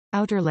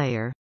Outer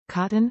layer,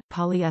 cotton,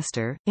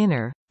 polyester,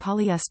 inner,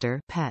 polyester,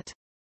 PET.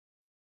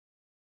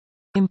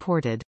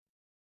 Imported.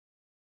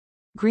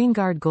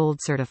 GREENGUARD Gold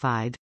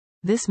Certified.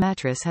 This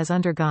mattress has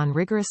undergone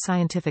rigorous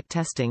scientific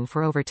testing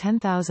for over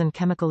 10,000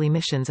 chemical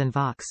emissions and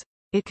VOCs.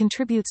 It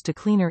contributes to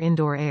cleaner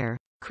indoor air,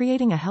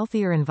 creating a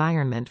healthier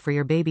environment for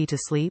your baby to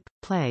sleep,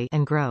 play,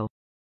 and grow.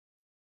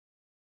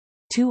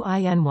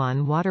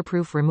 2-in-1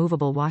 Waterproof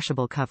Removable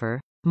Washable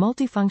Cover.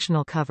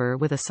 Multifunctional cover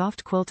with a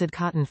soft quilted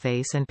cotton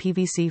face and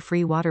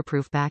PVC-free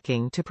waterproof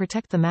backing to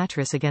protect the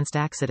mattress against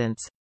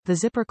accidents. The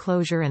zipper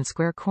closure and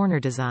square corner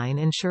design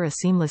ensure a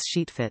seamless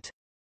sheet fit.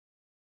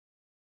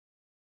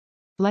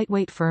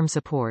 Lightweight firm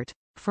support.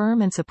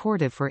 Firm and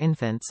supportive for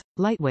infants,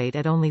 lightweight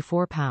at only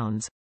 4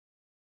 pounds.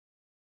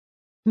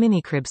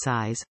 Mini crib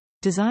size.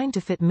 Designed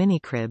to fit mini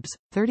cribs,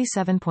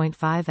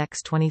 37.5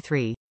 x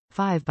 23,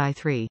 5 by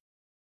 3.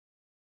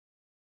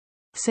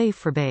 Safe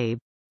for babe.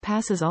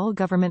 Passes all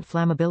government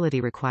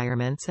flammability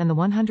requirements and the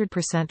 100%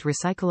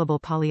 recyclable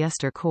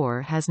polyester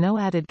core has no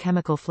added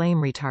chemical flame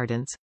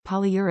retardants,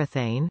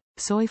 polyurethane,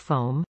 soy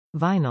foam,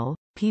 vinyl,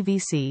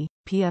 PVC,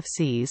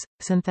 PFCs,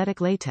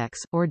 synthetic latex,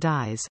 or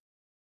dyes.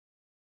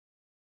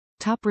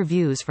 Top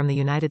reviews from the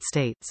United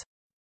States.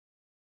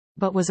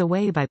 But was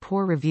away by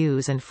poor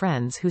reviews and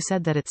friends who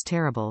said that it's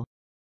terrible.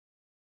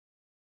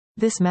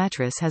 This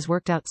mattress has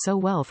worked out so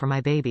well for my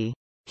baby.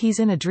 He's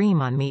in a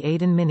dream on me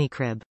Aiden mini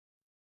crib.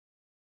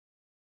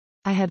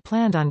 I had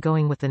planned on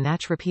going with the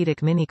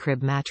Naturapedic mini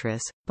crib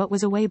mattress, but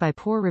was away by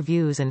poor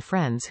reviews and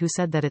friends who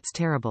said that it's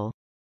terrible.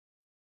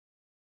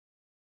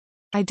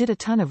 I did a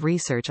ton of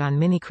research on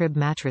mini crib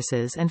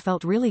mattresses and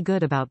felt really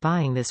good about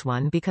buying this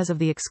one because of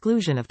the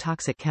exclusion of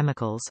toxic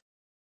chemicals.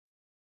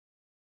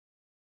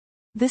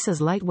 This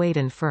is lightweight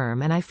and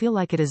firm and I feel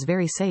like it is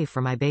very safe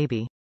for my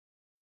baby.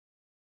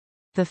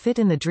 The fit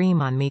in the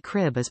Dream on Me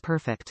crib is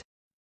perfect.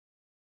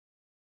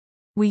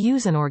 We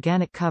use an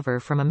organic cover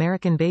from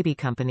American Baby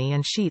Company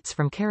and sheets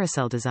from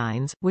Carousel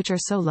Designs, which are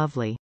so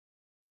lovely.